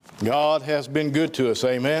God has been good to us.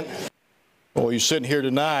 Amen. Well, you're sitting here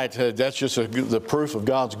tonight, that's just the proof of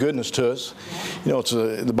God's goodness to us. You know,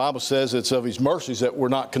 the Bible says it's of His mercies that we're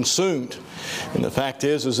not consumed. And the fact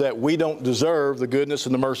is that we don't deserve the goodness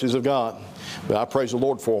and the mercies of God. But I praise the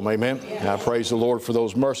Lord for them, amen? Yeah. I praise the Lord for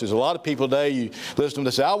those mercies. A lot of people today, you listen to them,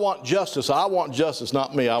 they say, I want justice,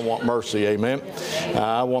 not me, I want mercy, amen?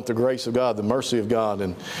 I want the grace of God, the mercy of God,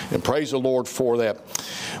 and praise the Lord for that.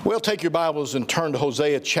 Well, take your Bibles and turn to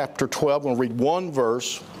Hosea chapter 12. I'm going to read one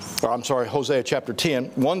verse. Hosea chapter 10,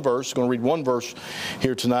 one verse. I'm going to read one verse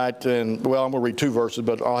here tonight. And, well, I'm going to read two verses,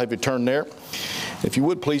 but I'll have you turn there. If you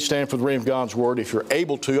would, please stand for the reading of God's Word. If you're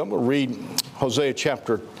able to, I'm going to read Hosea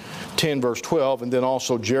chapter 10, verse 12, and then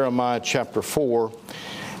also Jeremiah chapter 4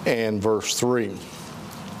 and verse 3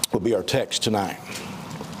 will be our text tonight.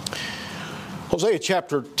 Hosea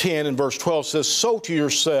chapter 10 and verse 12 says, sow to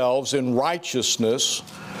yourselves in righteousness,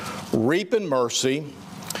 reap in mercy,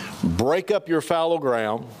 break up your fallow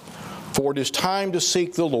ground, for it is time to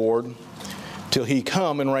seek the Lord till He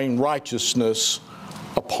come and rain righteousness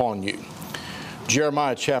upon you.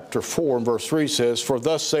 Jeremiah chapter 4 and verse 3 says, for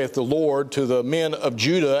thus saith the Lord to the men of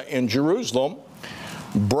Judah and Jerusalem,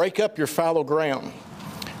 break up your fallow ground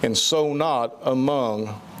and sow not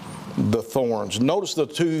among the thorns. Notice the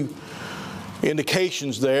two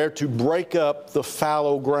indications there to break up the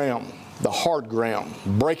fallow ground, the hard ground.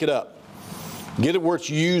 Break it up. Get it where it's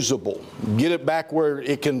usable. Get it back where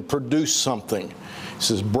it can produce something. It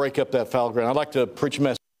says, break up that fallow ground. I'd like to preach a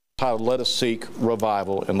message titled, Let Us Seek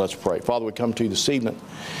Revival, and let's pray. Father, we come to you this evening.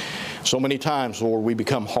 So many times, Lord, we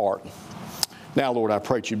become hard. Now, Lord, I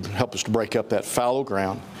pray that you help us to break up that fallow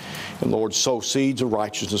ground. And, Lord, sow seeds of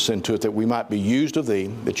righteousness into it that we might be used of Thee,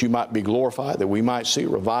 that you might be glorified, that we might see a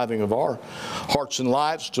reviving of our hearts and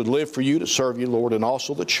lives to live for you, to serve you, Lord, and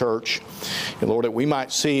also the church. And, Lord, that we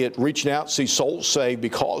might see it reaching out, see souls saved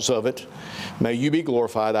because of it. May you be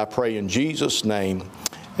glorified, I pray in Jesus' name.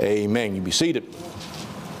 Amen. You be seated.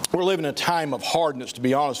 We're living in a time of hardness, to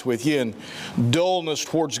be honest with you, and dullness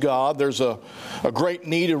towards God. There's a great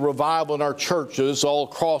need of revival in our churches all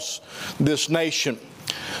across this nation.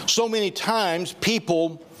 So many times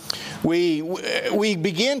people, we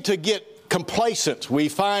begin to get complacent. We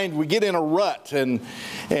get in a rut, and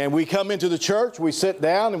we come into the church, we sit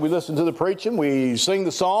down and we listen to the preaching, we sing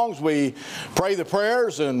the songs, we pray the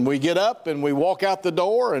prayers, and we get up and we walk out the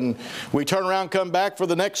door, and we turn around and come back for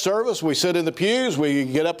the next service. We sit in the pews, we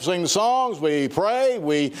get up and sing the songs, we pray,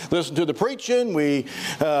 we listen to the preaching, we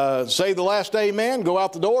say the last amen, go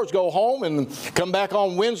out the doors, go home, and come back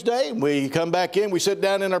on Wednesday. We come back in, we sit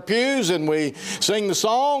down in our pews, and we sing the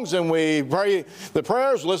songs, and we pray the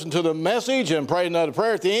prayers, listen to the message, and pray another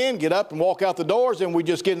prayer at the end, get up and walk out the doors, and we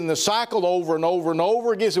just get in the cycle over and over and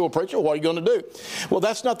over again. Say, well, preacher, what are you going to do? Well,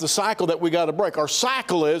 that's not the cycle that we got to break. Our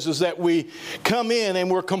cycle is that we come in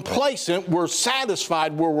and we're complacent, we're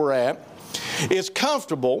satisfied where we're at, it's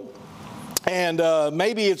comfortable, and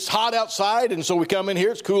maybe it's hot outside, and so we come in here,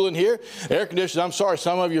 it's cool in here. Air conditioners, I'm sorry,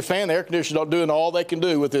 some of you are fan, the air conditioners are doing all they can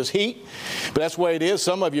do with this heat, but that's the way it is.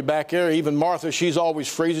 Some of you back there, even Martha, she's always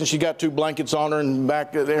freezing. She got 2 blankets on her and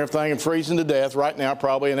back there, everything, and freezing to death right now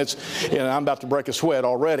probably, and I'm about to break a sweat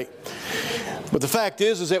already. But the fact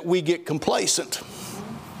is that we get complacent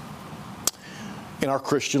in our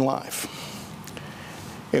Christian life,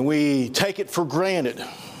 and we take it for granted,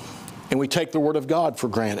 and we take the Word of God for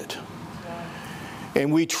granted.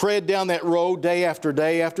 And we tread down that road day after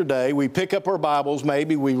day after day. We pick up our Bibles,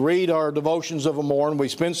 maybe. We read our devotions of a morning. We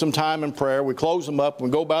spend some time in prayer. We close them up. We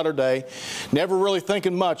go about our day. Never really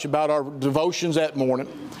thinking much about our devotions that morning.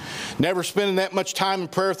 Never spending that much time in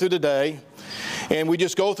prayer through the day. And we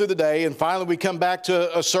just go through the day. And finally we come back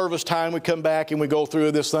to a service time. We come back and we go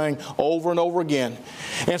through this thing over and over again.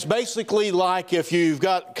 And it's basically like if you've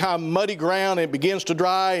got kind of muddy ground and it begins to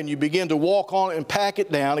dry and you begin to walk on it and pack it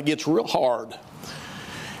down, it gets real hard.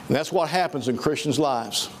 And that's what happens in Christians'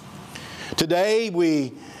 lives. Today,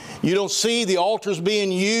 you don't see the altars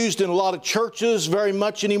being used in a lot of churches very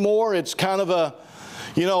much anymore. It's kind of a,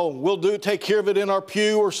 we'll take care of it in our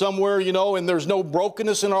pew or somewhere, and there's no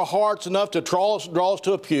brokenness in our hearts enough to draw us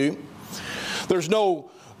to a pew. There's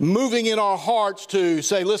no moving in our hearts to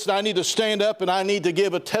say, listen, I need to stand up and I need to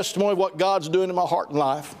give a testimony of what God's doing in my heart and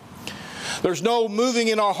life. There's no moving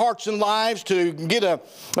in our hearts and lives to get a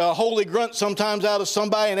holy grunt sometimes out of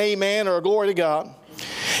somebody, an amen or a glory to God.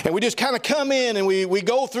 And we just kind of come in and we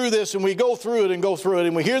go through this and we go through it and go through it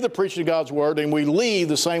and we hear the preaching of God's Word and we leave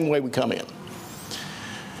the same way we come in.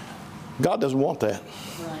 God doesn't want that.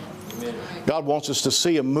 God wants us to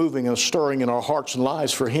see a moving and a stirring in our hearts and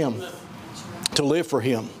lives for Him, to live for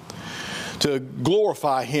Him, to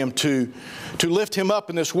glorify Him, to to lift Him up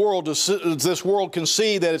in this world, this world can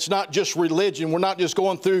see that it's not just religion. We're not just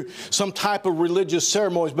going through some type of religious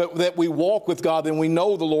ceremonies, but that we walk with God and we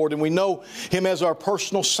know the Lord and we know Him as our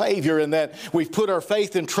personal Savior, and that we've put our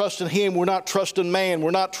faith and trust in Him. We're not trusting man.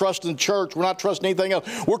 We're not trusting church. We're not trusting anything else.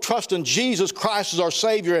 We're trusting Jesus Christ as our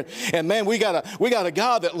Savior. And man, we got a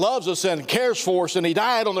God that loves us and cares for us, and He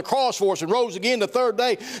died on the cross for us and rose again the third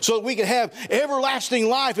day so that we can have everlasting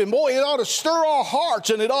life. And boy, it ought to stir our hearts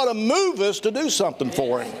and it ought to move us to do something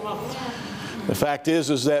for Him. The fact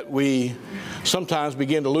is that we sometimes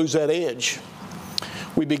begin to lose that edge.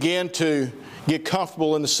 We begin to get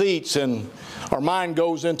comfortable in the seats, and our mind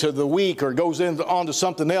goes into the week or goes onto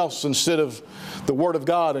something else instead of the Word of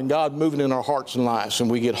God and God moving in our hearts and lives, and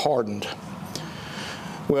we get hardened.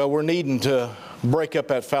 Well, we're needing to break up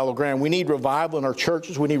that fallow ground. We need revival in our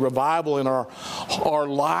churches. We need revival in our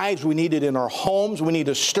lives. We need it in our homes. We need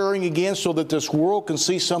a stirring again so that this world can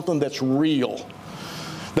see something that's real.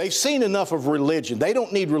 They've seen enough of religion. They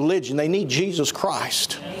don't need religion. They need Jesus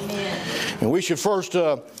Christ. Amen. And we should first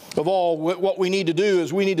of all, what we need to do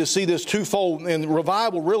is we need to see this twofold. And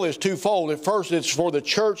revival really is twofold. At first, it's for the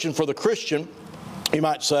church and for the Christian, you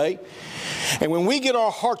might say. And when we get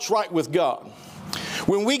our hearts right with God,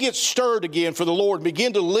 when we get stirred again for the Lord,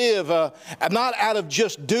 begin to live not out of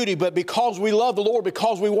just duty, but because we love the Lord,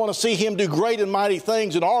 because we want to see Him do great and mighty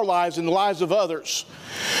things in our lives and the lives of others.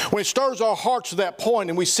 When it stirs our hearts to that point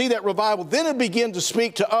and we see that revival, then it begins to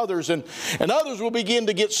speak to others, and others will begin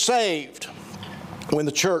to get saved when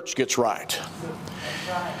the church gets right.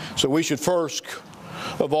 So we should first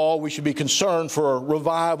of all, we should be concerned for a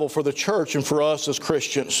revival for the church and for us as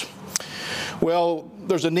Christians. Well,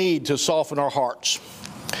 there's a need to soften our hearts.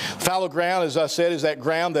 Fallow ground, as I said, is that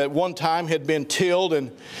ground that one time had been tilled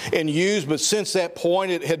and used, but since that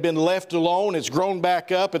point it had been left alone. It's grown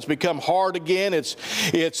back up. It's become hard again.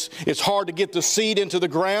 It's hard to get the seed into the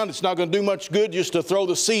ground. It's not going to do much good just to throw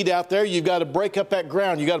the seed out there. You've got to break up that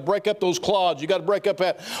ground. You've got to break up those clods. You've got to break up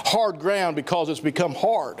that hard ground because it's become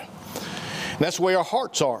hard. And that's the way our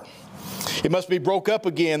hearts are. It must be broke up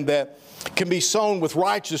again that can be sown with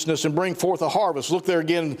righteousness and bring forth a harvest. Look there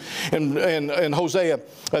again in Hosea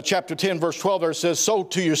chapter 10, verse 12. There it says, sow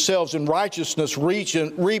to yourselves in righteousness,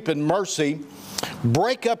 reap in mercy,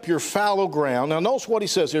 break up your fallow ground. Now notice what he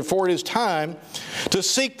says here, for it is time to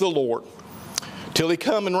seek the Lord till He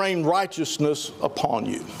come and rain righteousness upon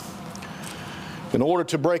you. In order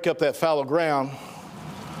to break up that fallow ground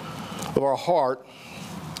of our heart,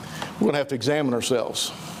 we're going to have to examine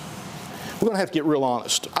ourselves. We're going to have to get real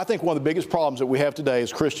honest. I think one of the biggest problems that we have today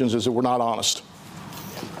as Christians is that we're not honest.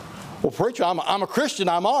 Well, preacher, I'm a Christian,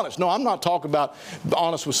 I'm honest. No, I'm not talking about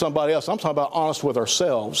honest with somebody else. I'm talking about honest with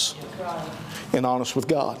ourselves and honest with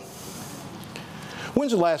God.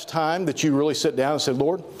 When's the last time that you really sat down and said,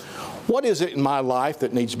 Lord, what is it in my life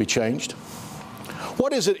that needs to be changed?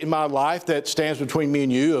 What is it in my life that stands between me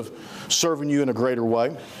and you of serving you in a greater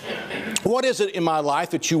way? What is it in my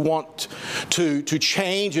life that you want to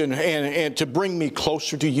change and to bring me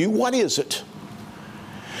closer to you? What is it?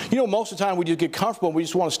 You know, most of the time we just get comfortable and we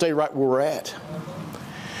just want to stay right where we're at.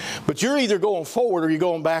 But you're either going forward or you're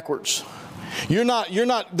going backwards. You're not,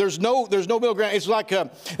 there's no middle ground. It's like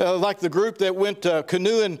the group that went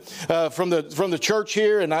canoeing from the church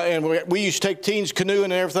here, and we used to take teens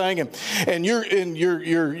canoeing and everything, and you're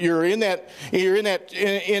in that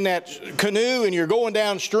canoe and you're going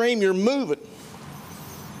downstream, you're moving.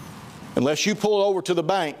 Unless you pull over to the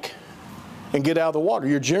bank and get out of the water,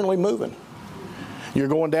 you're generally moving. You're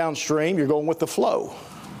going downstream, you're going with the flow.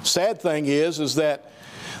 Sad thing is that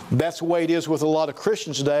that's the way it is with a lot of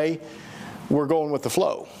Christians today. We're going with the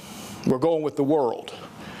flow. We're going with the world.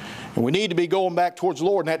 And we need to be going back towards the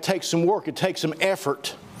Lord, and that takes some work. It takes some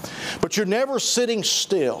effort. But you're never sitting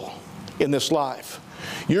still in this life.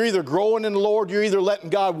 You're either growing in the Lord, you're either letting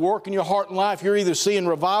God work in your heart and life, you're either seeing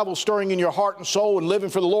revival stirring in your heart and soul and living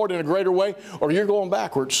for the Lord in a greater way, or you're going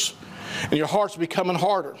backwards, and your heart's becoming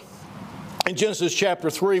harder. In Genesis chapter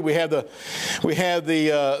 3, we have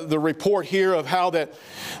the report here of how that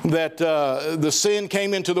the sin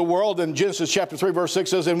came into the world. In Genesis chapter 3, verse 6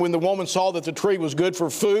 says, and when the woman saw that the tree was good for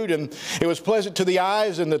food, and it was pleasant to the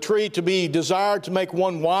eyes, and the tree to be desired to make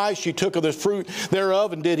one wise, she took of the fruit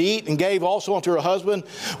thereof and did eat, and gave also unto her husband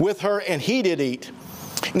with her, and he did eat.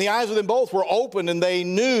 And the eyes of them both were opened, and they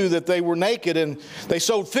knew that they were naked, and they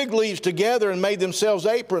sewed fig leaves together and made themselves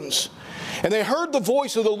aprons. And they heard the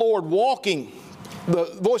voice of the Lord walking the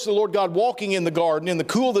voice of the Lord God walking in the garden in the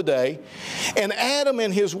cool of the day, and Adam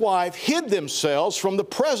and his wife hid themselves from the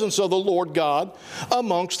presence of the Lord God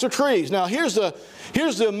amongst the trees. Now here's the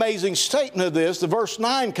amazing statement of this. The verse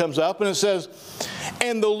 9 comes up and it says,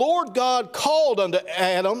 and the Lord God called unto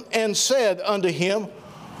Adam and said unto him,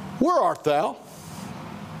 where art thou?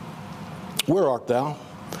 Where art thou?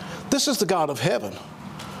 This is the God of heaven,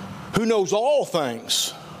 who knows all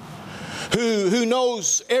things, who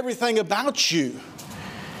knows everything about you.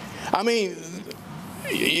 I mean,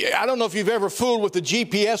 I don't know if you've ever fooled with the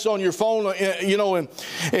GPS on your phone, you know, and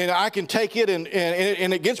I can take it and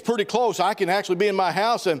it gets pretty close. I can actually be in my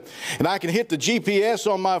house and I can hit the GPS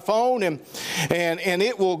on my phone and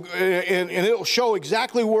it'll show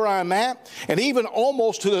exactly where I'm at, and even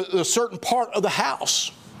almost to a certain part of the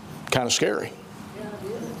house. Kind of scary.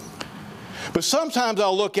 But sometimes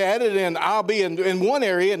I'll look at it and I'll be in one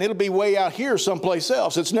area and it'll be way out here someplace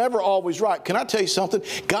else. It's never always right. Can I tell you something?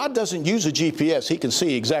 God doesn't use a GPS. He can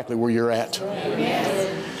see exactly where you're at.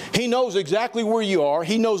 Yes. He knows exactly where you are.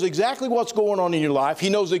 He knows exactly what's going on in your life. He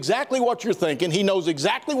knows exactly what you're thinking. He knows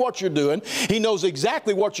exactly what you're doing. He knows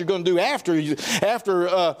exactly what you're going to do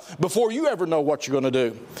before you ever know what you're going to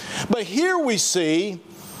do. But here we see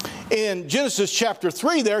in Genesis chapter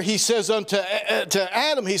 3 there, he says to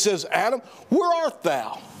Adam, he says, Adam, where art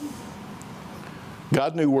thou?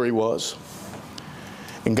 God knew where he was.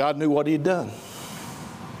 And God knew what he had done.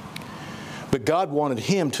 But God wanted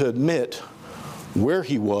him to admit where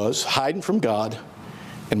he was, hiding from God,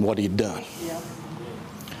 and what he had done. Yeah.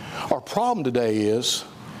 Our problem today is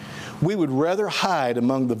we would rather hide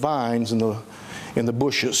among the vines and the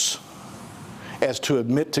bushes as to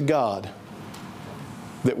admit to God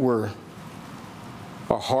that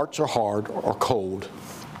our hearts are hard or cold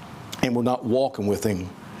and we're not walking with him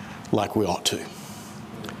like we ought to.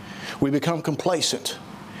 We become complacent.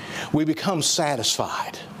 We become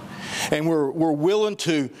satisfied. And we're willing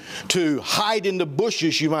to hide in the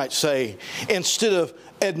bushes, you might say, instead of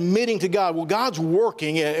admitting to God. Well, God's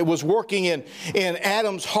working. It was working in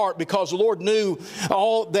Adam's heart because the Lord knew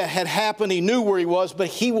all that had happened. He knew where he was, but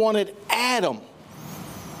he wanted Adam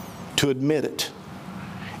to admit it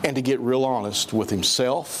and to get real honest with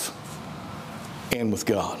himself and with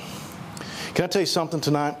God. Can I tell you something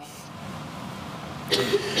tonight?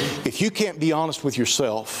 If you can't be honest with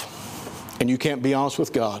yourself and you can't be honest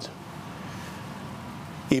with God,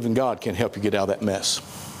 even God can help you get out of that mess.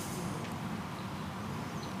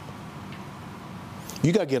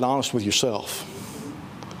 You got to get honest with yourself.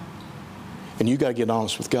 And you got to get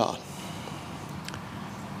honest with God.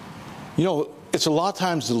 You know, it's a lot of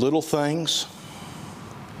times the little things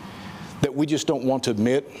that we just don't want to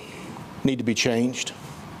admit need to be changed.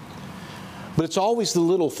 But it's always the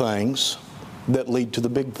little things that lead to the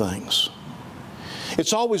big things.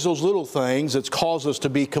 It's always those little things that cause us to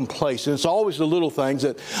be complacent. It's always the little things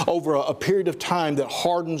that over a period of time that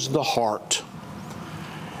hardens the heart.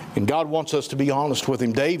 And God wants us to be honest with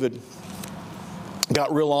him. David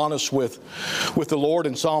got real honest with the Lord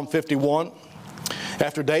in Psalm 51.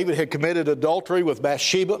 After David had committed adultery with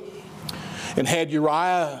Bathsheba and had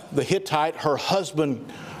Uriah the Hittite, her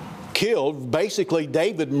husband, killed. Basically,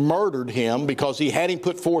 David murdered him because he had him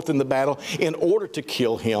put forth in the battle in order to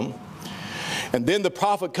kill him. And then the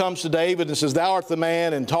prophet comes to David and says, thou art the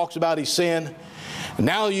man, and talks about his sin. And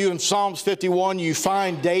now you in Psalms 51, you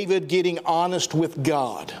find David getting honest with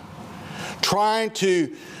God, trying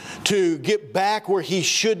to get back where he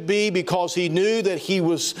should be because he knew that he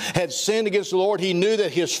had sinned against the Lord. He knew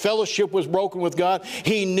that his fellowship was broken with God.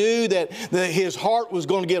 He knew that his heart was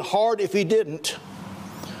going to get hard if he didn't.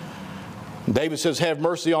 David says, have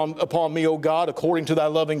mercy upon me, O God, according to thy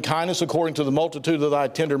loving kindness, according to the multitude of thy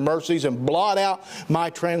tender mercies, and blot out my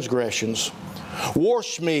transgressions.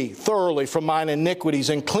 Wash me thoroughly from mine iniquities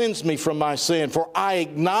and cleanse me from my sin. For I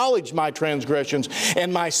acknowledge my transgressions,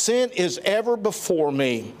 and my sin is ever before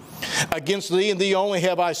me. Against thee and thee only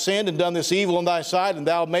have I sinned and done this evil in thy sight, and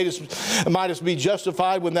thou mightest be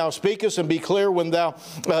justified when thou speakest, and be clear when thou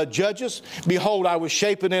judgest. Behold, I was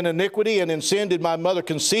shapen in iniquity, and in sin did my mother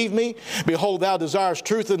conceive me. Behold, thou desirest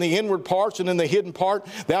truth in the inward parts, and in the hidden part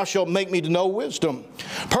thou shalt make me to know wisdom.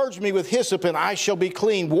 Purge me with hyssop, and I shall be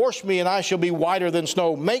clean. Wash me, and I shall be whiter than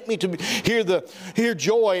snow. Make me to hear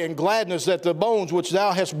joy and gladness, that the bones which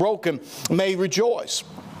thou hast broken may rejoice.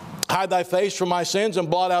 Hide thy face from my sins and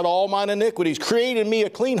blot out all mine iniquities. Create in me a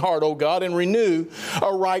clean heart, O God, and renew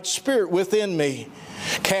a right spirit within me.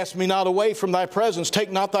 Cast me not away from thy presence.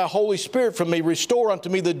 Take not thy Holy Spirit from me. Restore unto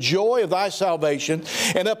me the joy of thy salvation,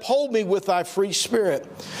 and uphold me with thy free spirit.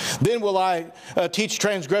 Then will I teach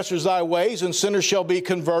transgressors thy ways, and sinners shall be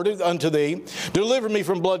converted unto thee. Deliver me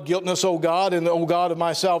from blood guiltness, O God, and O God of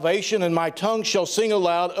my salvation, and my tongue shall sing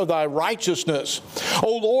aloud of thy righteousness.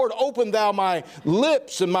 O Lord, open thou my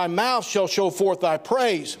lips, and my mouth shall show forth thy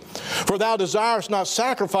praise. For thou desirest not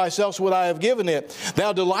sacrifice, else would I have given it.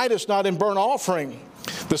 Thou delightest not in burnt offering.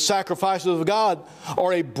 The sacrifices of God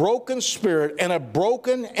are a broken spirit and a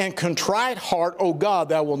broken and contrite heart, O God,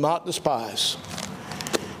 thou wilt not despise.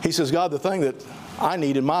 He says, God, the thing that I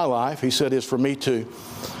need in my life, he said, is for me to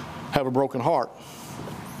have a broken heart,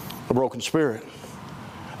 a broken spirit.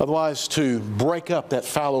 Otherwise, to break up that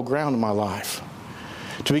fallow ground in my life.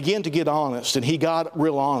 To begin to get honest. And he got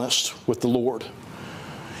real honest with the Lord.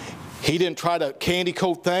 He didn't try to candy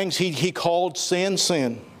coat things. He called sin,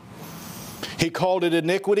 sin. He called it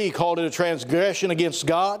iniquity. He called it a transgression against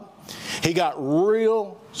God. He got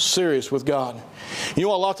real serious with God. You know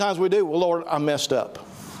what a lot of times we do? Well, Lord, I messed up.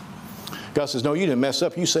 God says, no, you didn't mess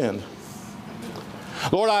up. You sinned.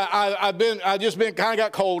 Lord, I just been kind of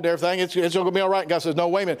got cold and everything. It's going to be all right. And God says, no,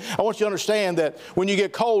 wait a minute. I want you to understand that when you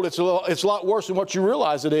get cold, it's a lot worse than what you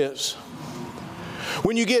realize it is.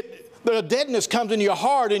 When you get the deadness comes in your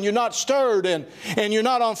heart and you're not stirred and you're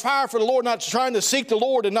not on fire for the Lord, not trying to seek the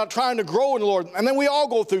Lord and not trying to grow in the Lord. And then we all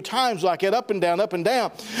go through times like that, up and down, up and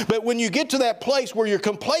down. But when you get to that place where you're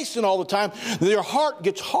complacent all the time, your heart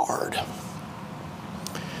gets hard.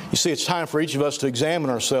 You see, it's time for each of us to examine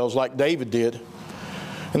ourselves like David did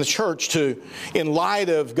in the church, to, in light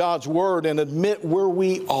of God's Word, and admit where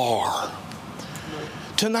we are.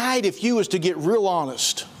 Tonight, if you was to get real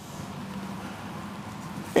honest,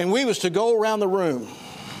 and we was to go around the room,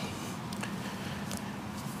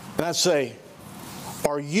 and I'd say,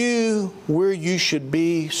 are you where you should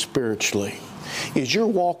be spiritually? Is your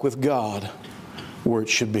walk with God where it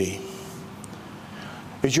should be?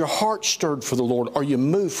 Is your heart stirred for the Lord? Are you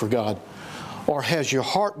moved for God? Or has your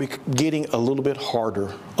heart getting a little bit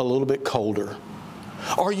harder, a little bit colder?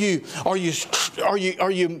 Are you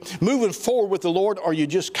moving forward with the Lord, or are you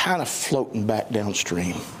just kind of floating back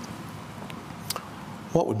downstream?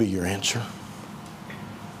 What would be your answer?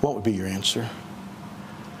 What would be your answer?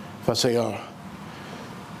 If I say,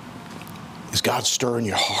 is God stirring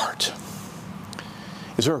your heart?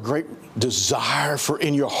 Is there a great desire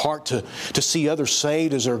in your heart to see others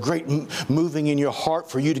saved? Is there a great moving in your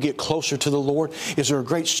heart for you to get closer to the Lord? Is there a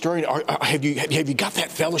great stirring? Have you got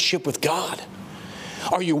that fellowship with God?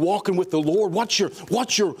 Are you walking with the Lord? What's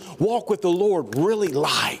your walk with the Lord really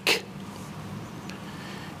like?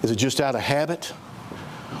 Is it just out of habit?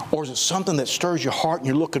 Or is it something that stirs your heart and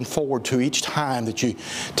you're looking forward to each time that you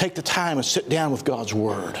take the time and sit down with God's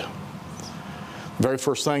Word? The very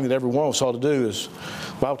first thing that every one of us ought to do is,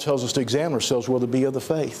 the Bible tells us to examine ourselves whether it be of the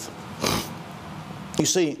faith. You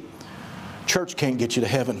see, church can't get you to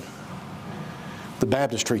heaven. The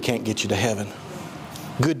baptistry can't get you to heaven.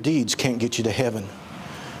 Good deeds can't get you to heaven.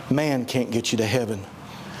 Man can't get you to heaven.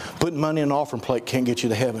 Putting money in an offering plate can't get you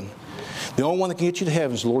to heaven. The only one that can get you to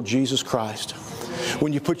heaven is the Lord Jesus Christ.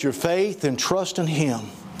 When you put your faith and trust in Him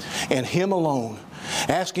and Him alone,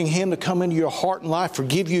 asking Him to come into your heart and life,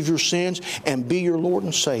 forgive you of your sins, and be your Lord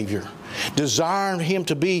and Savior. Desiring Him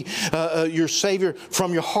to be your Savior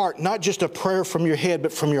from your heart, not just a prayer from your head,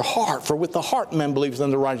 but from your heart. For with the heart man believes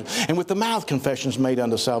unto righteousness, and with the mouth confession is made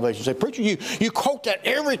unto salvation. Say, preacher, you quote that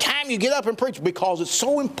every time you get up and preach, because it's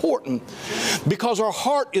so important. Because our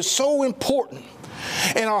heart is so important.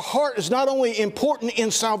 And our heart is not only important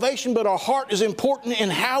in salvation, but our heart is important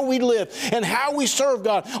in how we live and how we serve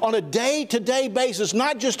God on a day-to-day basis,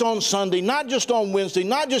 not just on Sunday, not just on Wednesday,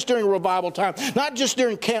 not just during revival time, not just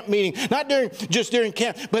during camp meeting, not just during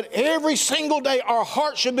camp, but every single day our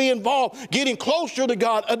heart should be involved, getting closer to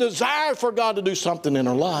God, a desire for God to do something in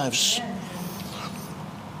our lives.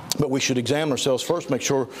 But we should examine ourselves first, make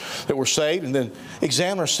sure that we're saved, and then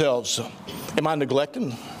examine ourselves. Am I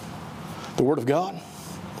neglecting the Word of God?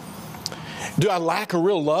 Do I lack a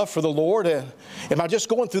real love for the Lord? Am I just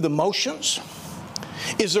going through the motions?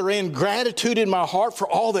 Is there ingratitude in my heart for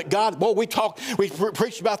all that God... Well, we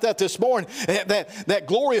preached about that this morning, that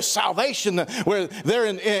glorious salvation where they're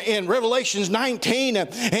in Revelations 19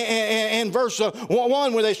 and verse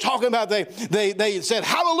 1, where they're talking about, they said,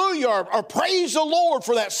 hallelujah, or praise the Lord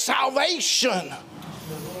for that salvation.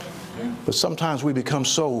 But sometimes we become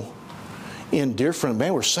so indifferent.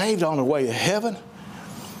 Man, we're saved on the way to heaven,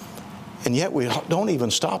 and yet we don't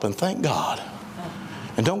even stop and thank God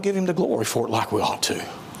and don't give Him the glory for it like we ought to.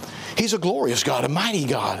 He's a glorious God, a mighty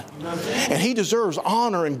God. And He deserves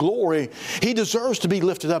honor and glory. He deserves to be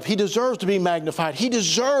lifted up. He deserves to be magnified. He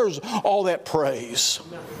deserves all that praise.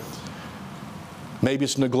 Maybe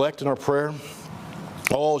it's neglect in our prayer.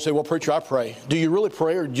 Oh, say, well, preacher, I pray. Do you really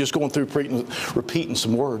pray, or are you just going through repeating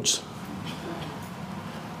some words?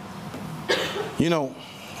 You know,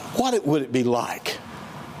 what would it be like?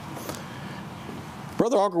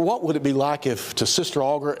 Brother Auger, what would it be like if to Sister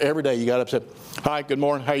Auger every day you got up and said, hi, good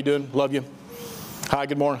morning, how you doing? Love you. Hi,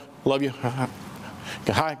 good morning, love you.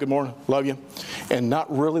 Hi, good morning, love you. And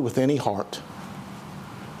not really with any heart.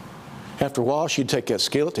 After a while, she'd take that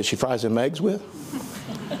skillet that she fries them eggs with.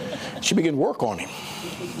 She'd begin to work on him.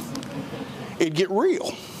 It'd get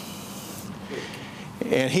real.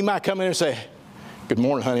 And he might come in and say, good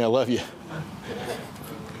morning, honey, I love you.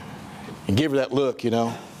 And give her that look, you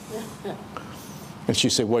know. And she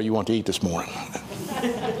said, what do you want to eat this morning?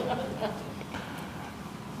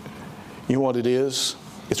 You know what it is?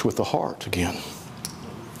 It's with the heart again.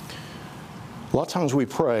 A lot of times we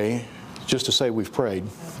pray just to say we've prayed.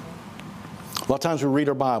 A lot of times we read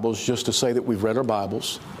our Bibles just to say that we've read our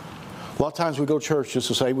Bibles. A lot of times we go to church just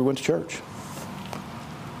to say we went to church.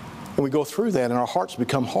 And we go through that and our hearts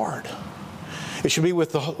become hard. It should be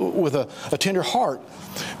with a tender heart.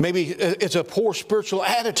 Maybe it's a poor spiritual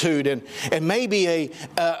attitude and maybe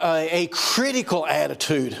a critical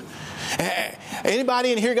attitude.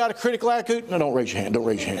 Anybody in here got a critical attitude? No, don't raise your hand. Don't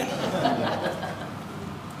raise your hand.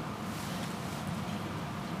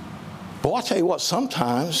 But I'll tell you what,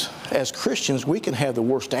 sometimes as Christians we can have the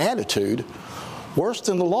worst attitude, worse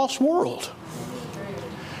than the lost world.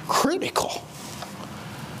 Critical.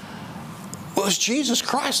 Was Jesus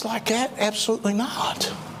Christ like that? Absolutely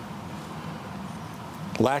not.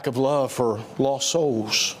 Lack of love for lost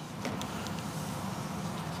souls.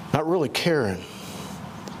 Not really caring.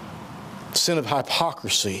 Sin of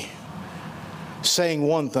hypocrisy. Saying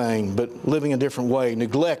one thing but living a different way.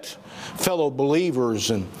 Neglect fellow believers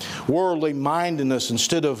and worldly mindedness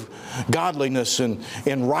instead of godliness and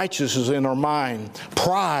righteousness in our mind.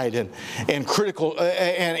 Pride and critical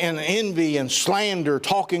and envy and slander,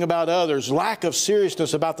 talking about others. Lack of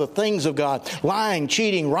seriousness about the things of God. Lying,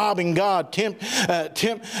 cheating, robbing God. Temper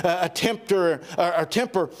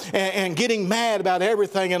and getting mad about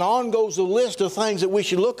everything. And on goes the list of things that we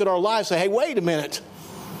should look at our lives and say, hey, wait a minute.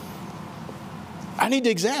 I need to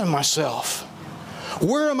examine myself.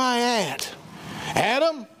 Where am I at?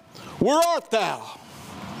 Adam, where art thou?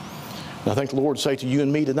 And I think the Lord would say to you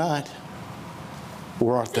and me tonight,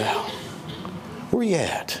 where art thou? Where are you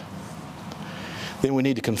at? Then we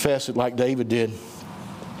need to confess it like David did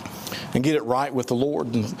and get it right with the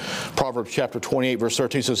Lord. And Proverbs chapter 28 verse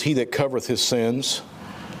 13 says, he that covereth his sins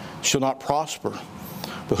shall not prosper,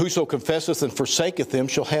 but whoso confesseth and forsaketh them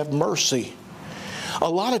shall have mercy. A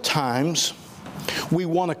lot of times we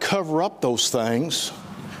want to cover up those things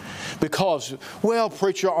because, well,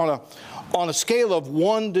 preacher, on a scale of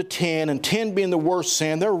 1 to 10, and 10 being the worst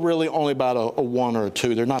sin, they're really only about a 1 or a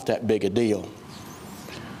 2. They're not that big a deal.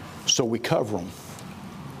 So we cover them.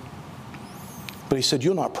 But he said,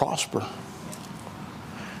 you'll not prosper.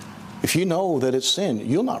 If you know that it's sin,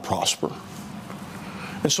 you'll not prosper.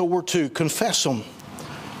 And so we're to confess them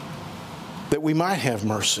that we might have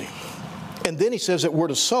mercy. And then he says that we're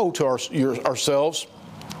to sow to ourselves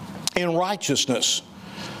in righteousness.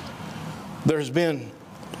 There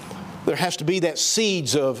has to be that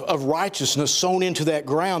seeds of righteousness sown into that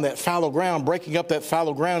ground, that fallow ground, breaking up that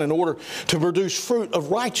fallow ground in order to produce fruit of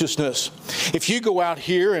righteousness. If you go out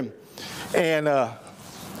here and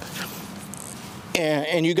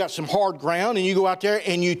you got some hard ground and you go out there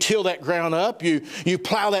and you till that ground up, you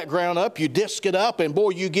plow that ground up, you disc it up, and boy,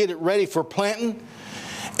 you get it ready for planting,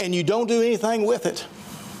 and you don't do anything with it.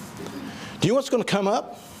 Do you know what's going to come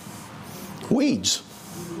up? Weeds.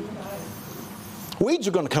 Weeds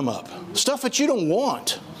are going to come up. Stuff that you don't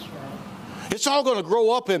want. It's all going to grow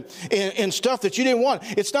up in stuff that you didn't want.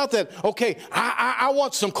 It's not that, okay, I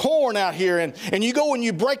want some corn out here, and you go and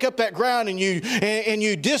you break up that ground and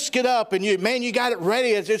you disc it up and you got it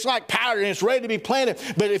ready. It's like powder and it's ready to be planted.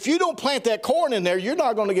 But if you don't plant that corn in there, you're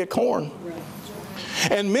not going to get corn.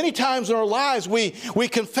 And many times in our lives, we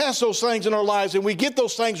confess those things in our lives and we get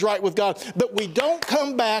those things right with God, but we don't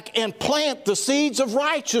come back and plant the seeds of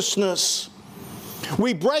righteousness.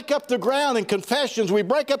 We break up the ground in confessions. We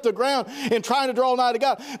break up the ground in trying to draw nigh to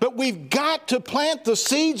God. But we've got to plant the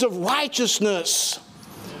seeds of righteousness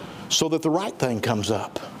so that the right thing comes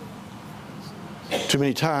up. Too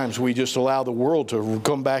many times we just allow the world to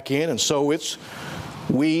come back in and sow its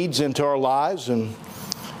weeds into our lives, and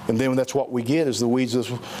then that's what we get is the weeds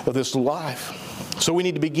of this life. So we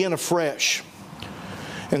need to begin afresh.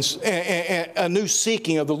 and a new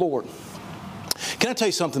seeking of the Lord. Can I tell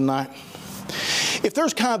you something tonight? If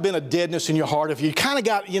there's kind of been a deadness in your heart, if you kind of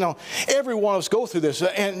got, every one of us go through this,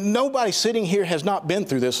 and nobody sitting here has not been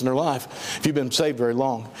through this in their life if you've been saved very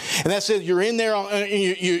long. And that says you're in there,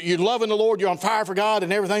 you're loving the Lord, you're on fire for God,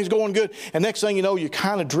 and everything's going good. And next thing you know, you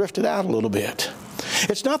kind of drifted out a little bit.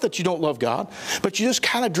 It's not that you don't love God, but you just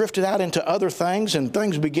kind of drifted out into other things, and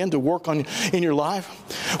things begin to work in your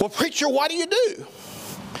life. Well, preacher, what do you do?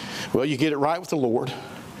 Well, you get it right with the Lord,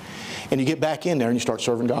 and you get back in there and you start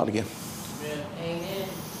serving God again. Amen.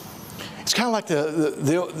 It's kind of like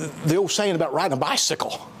the old saying about riding a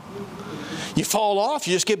bicycle. You fall off,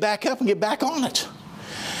 you just get back up and get back on it.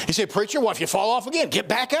 You say, preacher, what if you fall off again? Get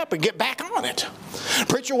back up and get back on it.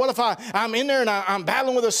 Preacher, what if I'm in there and I'm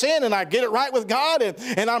battling with a sin and I get it right with God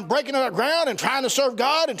and I'm breaking that ground and trying to serve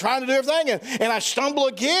God and trying to do everything and I stumble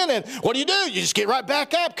again, and what do? You just get right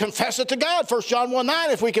back up, confess it to God. 1 John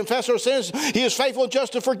 1:9, if we confess our sins, He is faithful and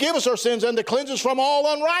just to forgive us our sins and to cleanse us from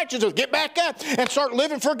all unrighteousness. Get back up and start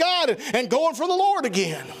living for God and going for the Lord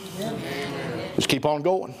again. Amen. Just keep on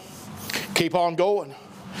going. Keep on going.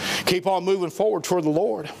 Keep on moving forward toward the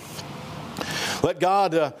Lord. Let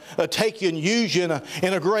God take you and use you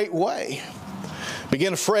in a great way.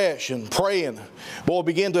 Begin afresh and praying. Boy,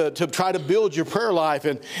 begin to try to build your prayer life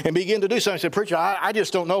and begin to do something. I said, preacher, I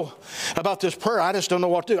just don't know about this prayer. I just don't know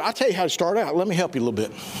what to do. I'll tell you how to start out. Let me help you a little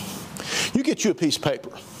bit. You get you a piece of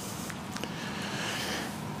paper.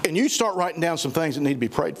 And you start writing down some things that need to be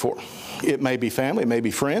prayed for. It may be family, it may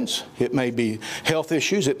be friends, it may be health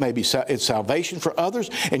issues, it may be it's salvation for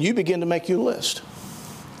others, and you begin to make you a list.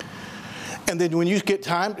 And then when you get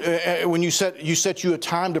time, when you set you a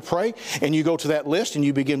time to pray, and you go to that list and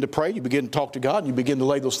you begin to pray, you begin to talk to God, and you begin to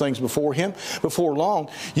lay those things before Him. Before long,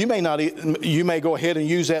 you may go ahead and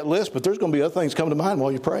use that list, but there's going to be other things coming to mind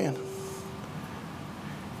while you're praying.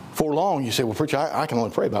 Before long, you say, well, preacher, I can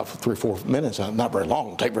only pray about 3 or 4 minutes. Not very long.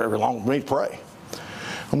 It'll take very long for me to pray.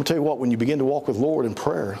 I'm going to tell you what, when you begin to walk with the Lord in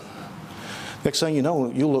prayer, next thing you know,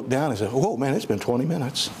 you'll look down and say, whoa, man, it's been 20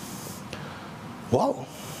 minutes. Whoa.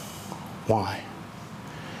 Why?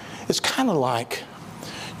 It's kind of like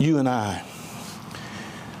you and I.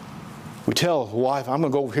 We tell the wife, I'm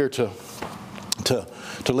going to go over here to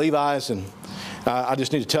Levi's, and I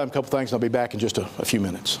just need to tell him a couple things, and I'll be back in just a few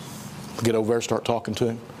minutes. Get over there, start talking to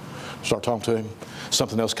him.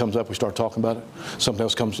 Something else comes up, we start talking about it. Something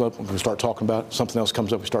else comes up, we start talking about it. Something else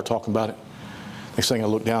comes up, we start talking about it. Next thing I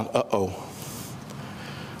look down,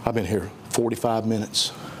 I've been here 45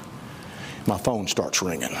 minutes. My phone starts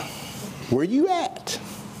ringing. Where you at?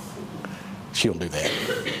 She don't do that.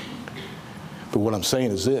 But what I'm saying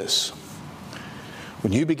is this.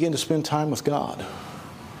 When you begin to spend time with God,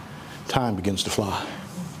 time begins to fly.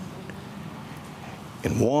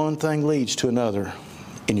 And one thing leads to another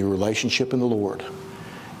in your relationship in the Lord.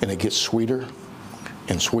 And it gets sweeter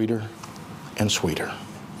and sweeter and sweeter.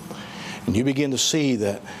 And you begin to see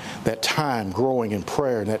that time growing in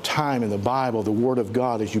prayer and that time in the Bible, the Word of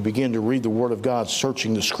God, as you begin to read the Word of God,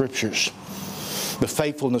 searching the Scriptures. The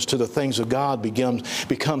faithfulness to the things of God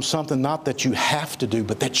becomes something not that you have to do,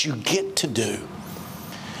 but that you get to do.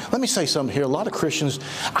 Let me say something here. A lot of Christians,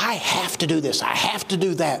 I have to do this, I have to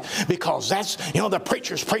do that, because that's, the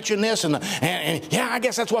preacher's preaching this, and yeah, I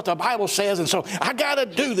guess that's what the Bible says, and so I got to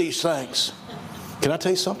do these things. Can I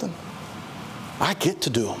tell you something? I get to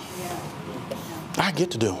do them. I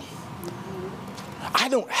get to do them. I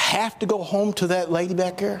don't have to go home to that lady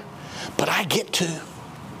back there, but I get to.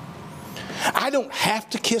 I don't have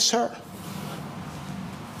to kiss her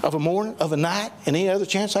of a morning, of a night, and any other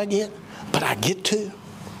chance I get, but I get to.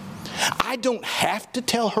 I don't have to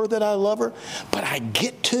tell her that I love her, but I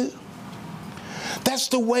get to. That's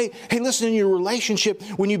the way, hey, listen, in your relationship,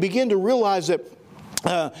 when you begin to realize that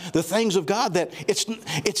the things of God, that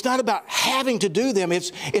it's not about having to do them,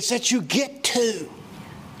 it's that you get to.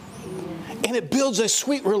 And it builds a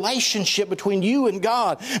sweet relationship between you and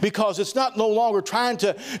God, because it's no longer trying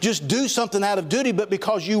to just do something out of duty, but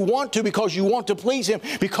because you want to please Him,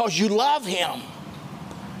 because you love Him.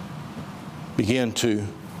 Begin to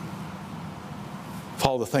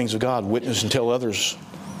follow the things of God, witness and tell others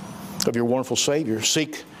of your wonderful Savior.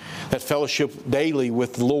 Seek that fellowship daily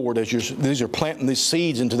with the Lord as these are planting these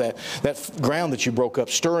seeds into that ground that you broke up,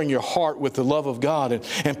 stirring your heart with the love of God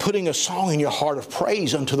and putting a song in your heart of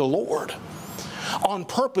praise unto the Lord. On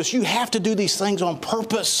purpose. You have to do these things on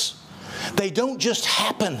purpose. They don't just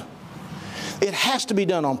happen. It has to be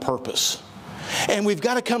done on purpose. And we've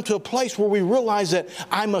got to come to a place where we realize that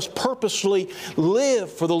I must purposely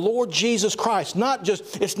live for the Lord Jesus Christ.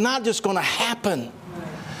 It's not just going to happen.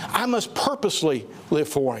 I must purposely live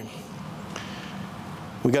for Him.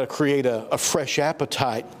 We got to create a fresh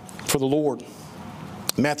appetite for the Lord.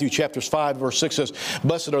 Matthew chapter 5 verse 6 says,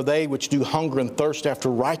 "Blessed are they which do hunger and thirst after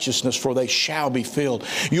righteousness, for they shall be filled."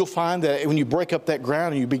 You'll find that when you break up that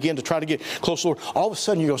ground and you begin to try to get close to the Lord, all of a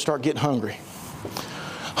sudden you're going to start getting hungry.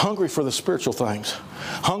 Hungry for the spiritual things.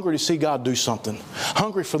 Hungry to see God do something.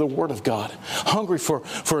 Hungry for the Word of God. Hungry for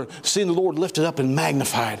seeing the Lord lifted up and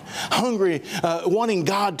magnified. Hungry, wanting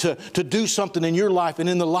God to do something in your life and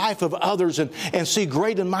in the life of others and see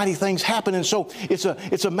great and mighty things happen. And so it's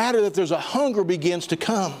a matter that there's a hunger begins to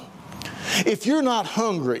come. If you're not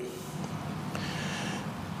hungry,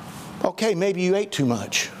 okay, maybe you ate too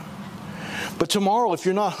much. But tomorrow, if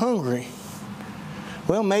you're not hungry,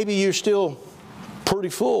 well, maybe you're still pretty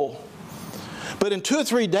full. But in 2 or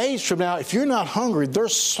 3 days from now, if you're not hungry,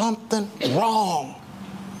 there's something wrong.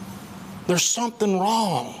 There's something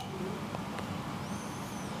wrong.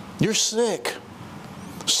 You're sick.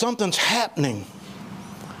 Something's happening.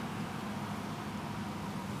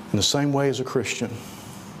 In the same way as a Christian,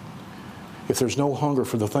 if there's no hunger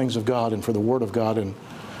for the things of God and for the Word of God and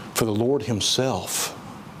for the Lord Himself,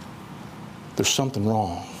 there's something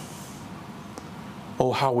wrong.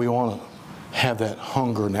 Oh, how we want to have that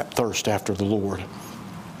hunger and that thirst after the Lord,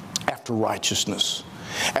 after righteousness,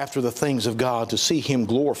 after the things of God, to see Him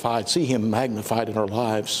glorified, see Him magnified in our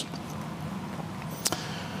lives.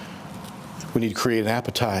 We need to create an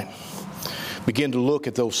appetite. Begin to look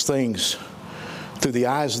at those things through the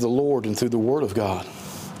eyes of the Lord and through the Word of God.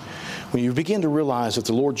 When you begin to realize that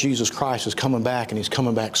the Lord Jesus Christ is coming back and He's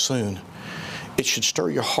coming back soon, it should stir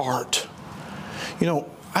your heart. You know,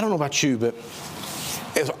 I don't know about you, but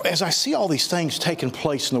as I see all these things taking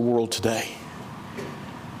place in the world today,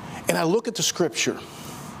 and I look at the Scripture,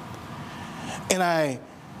 and I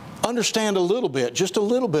understand a little bit, just a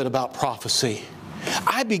little bit about prophecy,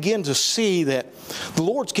 I begin to see that the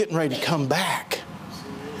Lord's getting ready to come back.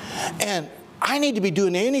 And I need to be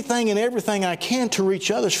doing anything and everything I can to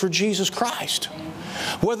reach others for Jesus Christ.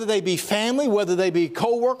 Whether they be family, whether they be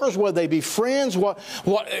co-workers, whether they be friends, what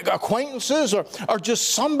acquaintances, or just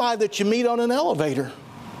somebody that you meet on an elevator.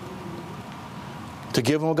 To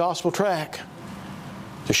give them a gospel tract.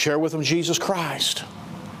 To share with them Jesus Christ.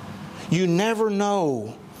 You never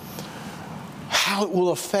know how it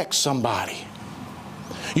will affect somebody.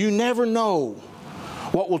 You never know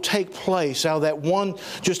what will take place out of that one,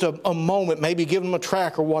 just a moment, maybe give them a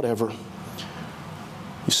tract or whatever.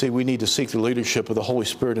 You see, we need to seek the leadership of the Holy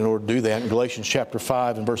Spirit in order to do that. In Galatians chapter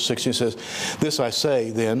 5 and verse 16 says, "This I say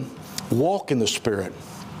then, walk in the Spirit,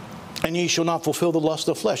 and ye shall not fulfill the lust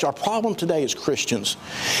of the flesh." Our problem today as Christians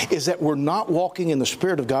is that we're not walking in the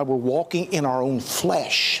Spirit of God, we're walking in our own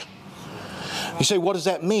flesh. You say, what does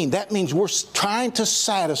that mean? That means we're trying to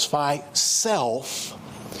satisfy self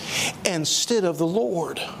instead of the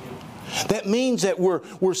Lord. That means that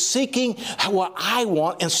we're seeking what I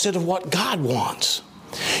want instead of what God wants.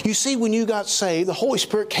 You see, when you got saved, the Holy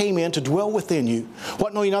Spirit came in to dwell within you.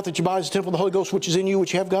 What, know ye not that your body is the temple of the Holy Ghost, which is in you,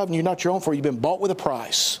 which you have God, and you're not your own, for you've been bought with a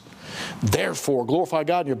price. Therefore, glorify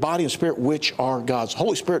God in your body and spirit, which are God's. The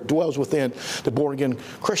Holy Spirit dwells within the born-again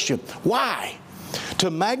Christian. Why? To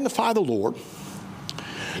magnify the Lord,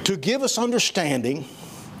 to give us understanding,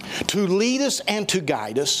 to lead us and to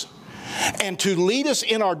guide us, and to lead us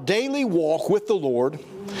in our daily walk with the Lord,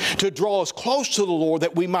 to draw us close to the Lord,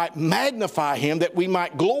 that we might magnify Him, that we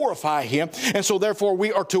might glorify Him. And so therefore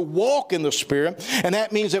we are to walk in the Spirit, and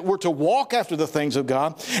that means that we're to walk after the things of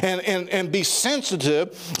God and be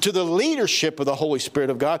sensitive to the leadership of the Holy Spirit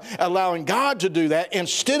of God, allowing God to do that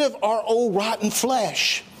instead of our old rotten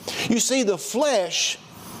flesh. You see, the flesh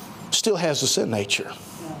still has a sin nature.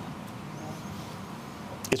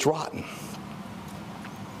 It's rotten.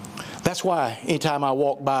 That's why anytime I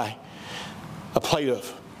walk by a plate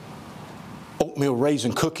of oatmeal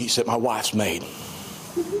raisin cookies that my wife's made,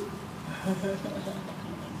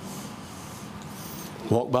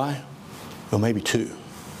 walk by, well, maybe two.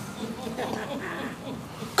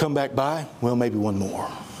 Come back by, well, maybe one more.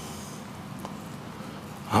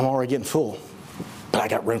 I'm already getting full, but I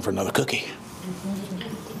got room for another cookie.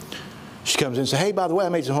 She comes in and says, "Hey, by the way, I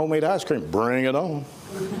made some homemade ice cream." Bring it on.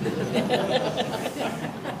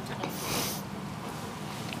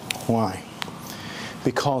 Why?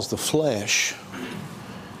 Because the flesh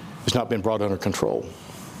has not been brought under control.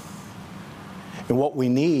 And what we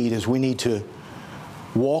need is we need to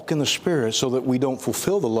walk in the Spirit so that we don't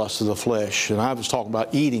fulfill the lust of the flesh. And I was talking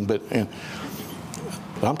about eating, but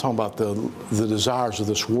I'm talking about the desires of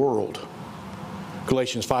this world.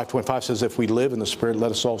 Galatians 5:25 says, "If we live in the Spirit,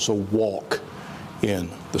 let us also walk in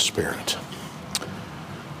the Spirit."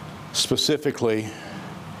 Specifically,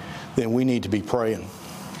 then we need to be praying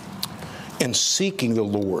and seeking the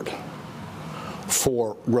Lord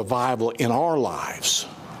for revival in our lives,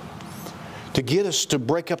 to get us to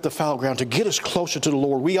break up the fallow ground, to get us closer to the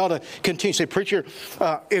Lord. We ought to continue to say, preacher,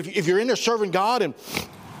 if you're in there serving God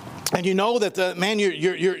and you know that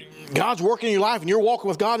you're God's working in your life and you're walking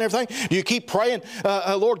with God and everything, do you keep praying,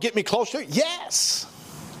 Lord, get me closer? Yes.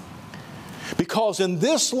 Because in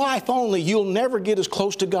this life only, you'll never get as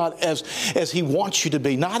close to God as He wants you to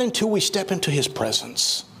be. Not until we step into His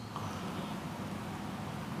presence.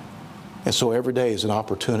 And so every day is an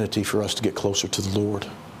opportunity for us to get closer to the Lord.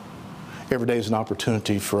 Every day is an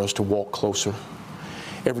opportunity for us to walk closer.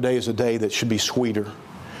 Every day is a day that should be sweeter.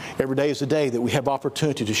 Every day is a day that we have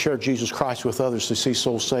opportunity to share Jesus Christ with others, to see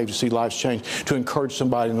souls saved, to see lives changed, to encourage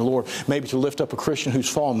somebody in the Lord, maybe to lift up a Christian who's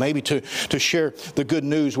fallen, maybe to share the good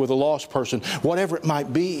news with a lost person, whatever it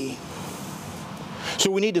might be.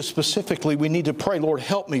 So we need to pray, Lord,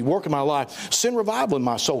 help me, work in my life, send revival in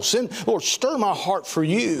my soul, Lord, stir my heart for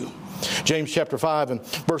you. James chapter 5 and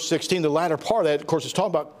verse 16, the latter part of that, of course, is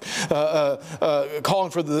talking about calling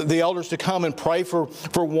for the elders to come and pray for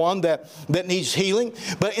one that needs healing.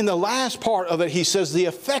 But in the last part of it, he says, the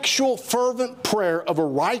effectual fervent prayer of a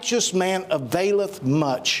righteous man availeth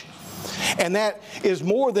much. And that is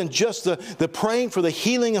more than just the praying for the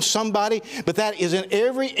healing of somebody, but that is in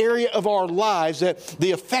every area of our lives, that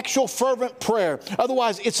the effectual fervent prayer.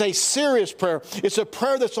 Otherwise, it's a serious prayer. It's a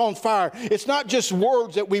prayer that's on fire. It's not just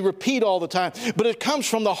words that we repeat all the time, but it comes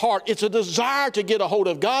from the heart. It's a desire to get a hold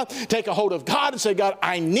of God, take a hold of God and say, God,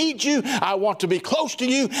 I need you. I want to be close to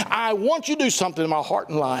you. I want you to do something in my heart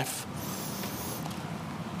and life.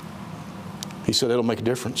 He said it'll make a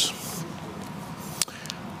difference.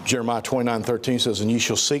 Jeremiah 29:13 says, and ye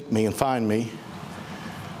shall seek me and find me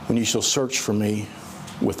when ye shall search for me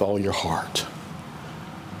with all your heart.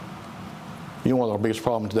 You know what our biggest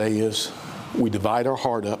problem today is? We divide our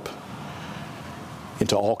heart up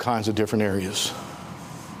into all kinds of different areas.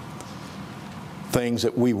 Things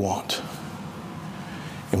that we want.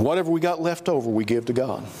 And whatever we got left over, we give to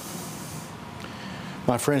God.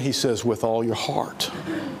 My friend, he says, with all your heart.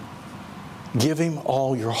 Give Him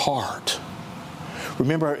all your heart.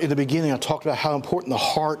 Remember, in the beginning, I talked about how important the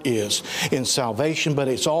heart is in salvation, but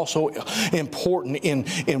it's also important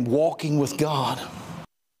in walking with God.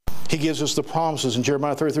 He gives us the promises in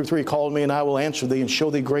Jeremiah 33:3, call to me and I will answer thee and show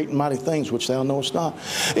thee great and mighty things which thou knowest not.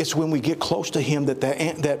 It's when we get close to Him that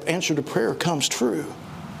answer to prayer comes true.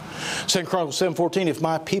 2 Chronicles 7:14, if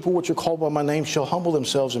my people which are called by my name shall humble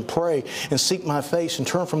themselves and pray and seek my face and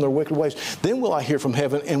turn from their wicked ways, then will I hear from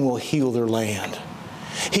heaven and will heal their land.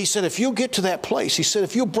 He said, if you'll get to that place, he said,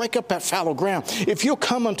 if you'll break up that fallow ground, if you'll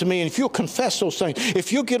come unto me and if you'll confess those things,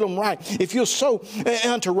 if you'll get them right, if you'll sow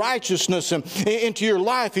unto righteousness and into your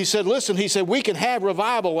life, he said, listen, he said, we can have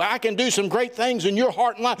revival. I can do some great things in your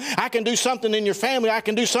heart and life. I can do something in your family. I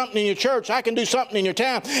can do something in your church. I can do something in your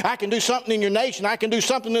town. I can do something in your nation. I can do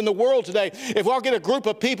something in the world today. If I'll get a group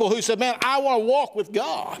of people who said, man, I want to walk with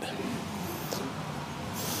God.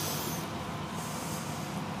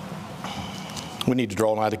 We need to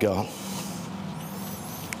draw nigh to God.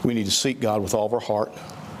 We need to seek God with all of our heart.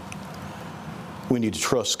 We need to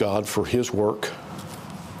trust God for His work.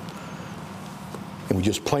 And we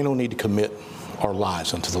just plain don't need to commit our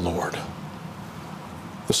lives unto the Lord.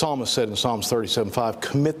 The psalmist said in Psalms 37:5,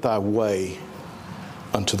 commit thy way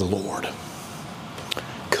unto the Lord.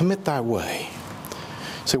 Commit thy way.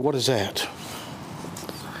 Say, what is that?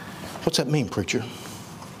 What's that mean, preacher?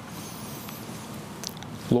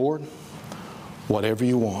 Lord, whatever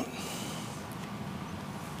you want,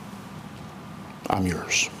 I'm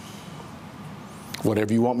yours.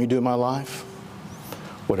 Whatever you want me to do in my life,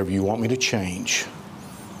 whatever you want me to change,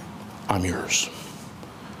 I'm yours.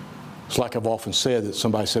 It's like I've often said that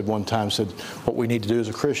somebody said one time, what we need to do as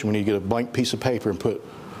a Christian, we need to get a blank piece of paper and put,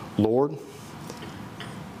 Lord,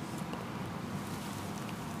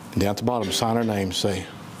 and down at the bottom, sign our name, say,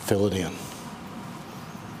 fill it in.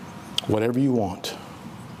 Whatever you want,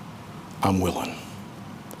 I'm willing.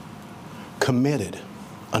 Committed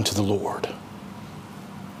unto the Lord.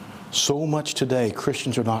 So much today,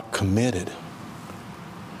 Christians are not committed.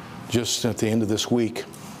 Just at the end of this week,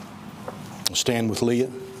 I'll stand with Leah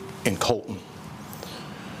and Colton.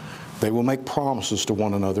 They will make promises to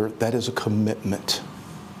one another. That is a commitment.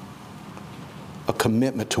 A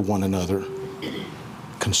commitment to one another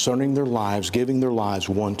concerning their lives, giving their lives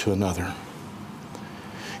one to another.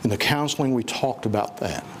 In the counseling, we talked about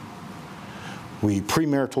that. We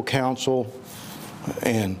premarital counsel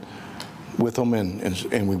and with them,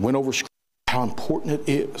 and we went over how important it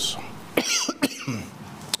is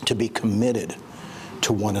to be committed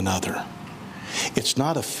to one another. It's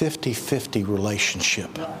not a 50-50 relationship.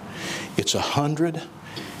 It's 100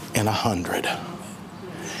 and 100.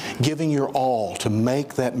 Giving your all to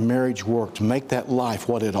make that marriage work, to make that life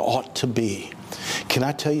what it ought to be. Can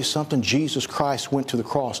I tell you something? Jesus Christ went to the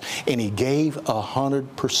cross and He gave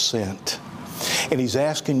 100%. And He's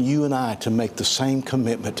asking you and I to make the same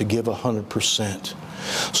commitment to give 100%.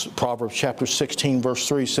 So Proverbs chapter 16 verse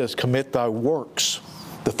 3 says, commit thy works,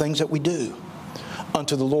 the things that we do,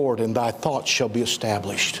 unto the Lord, and thy thoughts shall be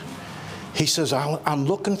established. He says, I'm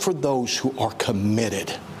looking for those who are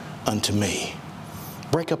committed unto me.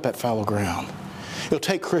 Break up that fallow ground. It'll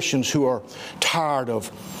take Christians who are tired of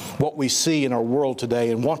what we see in our world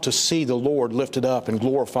today and want to see the Lord lifted up and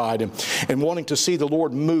glorified, and wanting to see the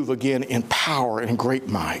Lord move again in power and great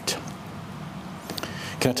might.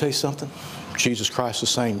 Can I tell you something? Jesus Christ is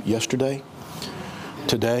the same yesterday,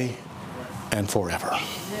 today, and forever.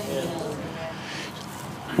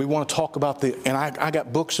 We want to talk about and I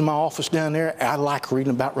got books in my office down there. I like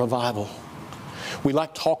reading about revival. We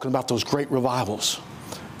like talking about those great revivals.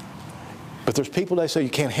 But there's people that say you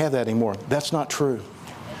can't have that anymore. That's not true.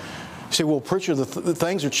 You say, well, preacher, the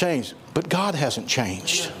things are changed. But God hasn't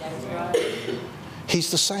changed.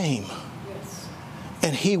 He's the same.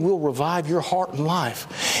 And He will revive your heart and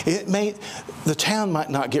life. The town might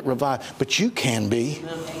not get revived, but you can be.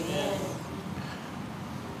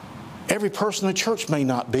 Every person in the church may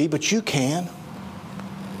not be, but you can.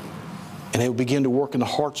 And it will begin to work in the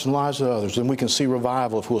hearts and lives of others. And we can see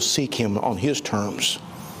revival if we'll seek Him on His terms.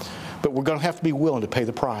 But we're going to have to be willing to pay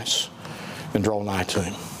the price and draw nigh to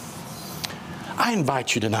Him. I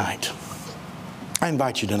invite you tonight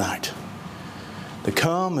to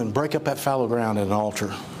come and break up that fallow ground at an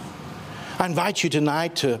altar. I invite you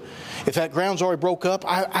tonight to, if that ground's already broke up,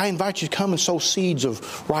 I invite you to come and sow seeds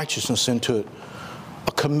of righteousness into it.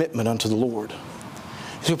 A commitment unto the Lord.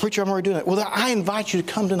 You say, preacher, I'm already doing that. Well, I invite you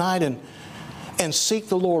to come tonight and seek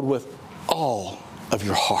the Lord with all of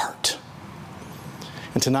your heart.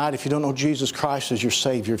 And tonight, if you don't know Jesus Christ as your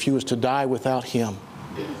Savior, if you was to die without Him,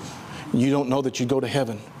 you don't know that you'd go to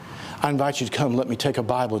heaven, I invite you to come and let me take a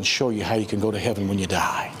Bible and show you how you can go to heaven when you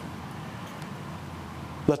die.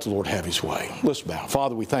 Let the Lord have His way. Let's bow.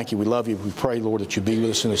 Father, we thank You. We love You. We pray, Lord, that You be with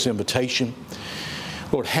us in this invitation.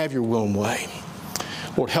 Lord, have Your will and way.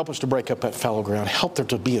 Lord, help us to break up that fallow ground. Help there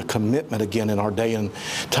to be a commitment again in our day and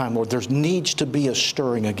time, Lord. There needs to be a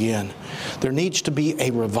stirring again. There needs to be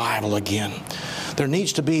a revival again. There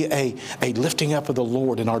needs to be a lifting up of the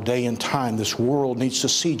Lord in our day and time. This world needs to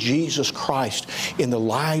see Jesus Christ in the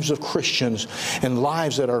lives of Christians and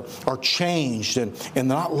lives that are changed and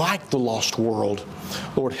not like the lost world.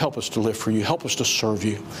 Lord, help us to live for You. Help us to serve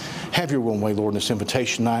You. Have Your will and way, Lord, in this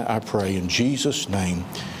invitation tonight, I pray in Jesus' name.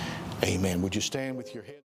 Amen. Would you stand with your head?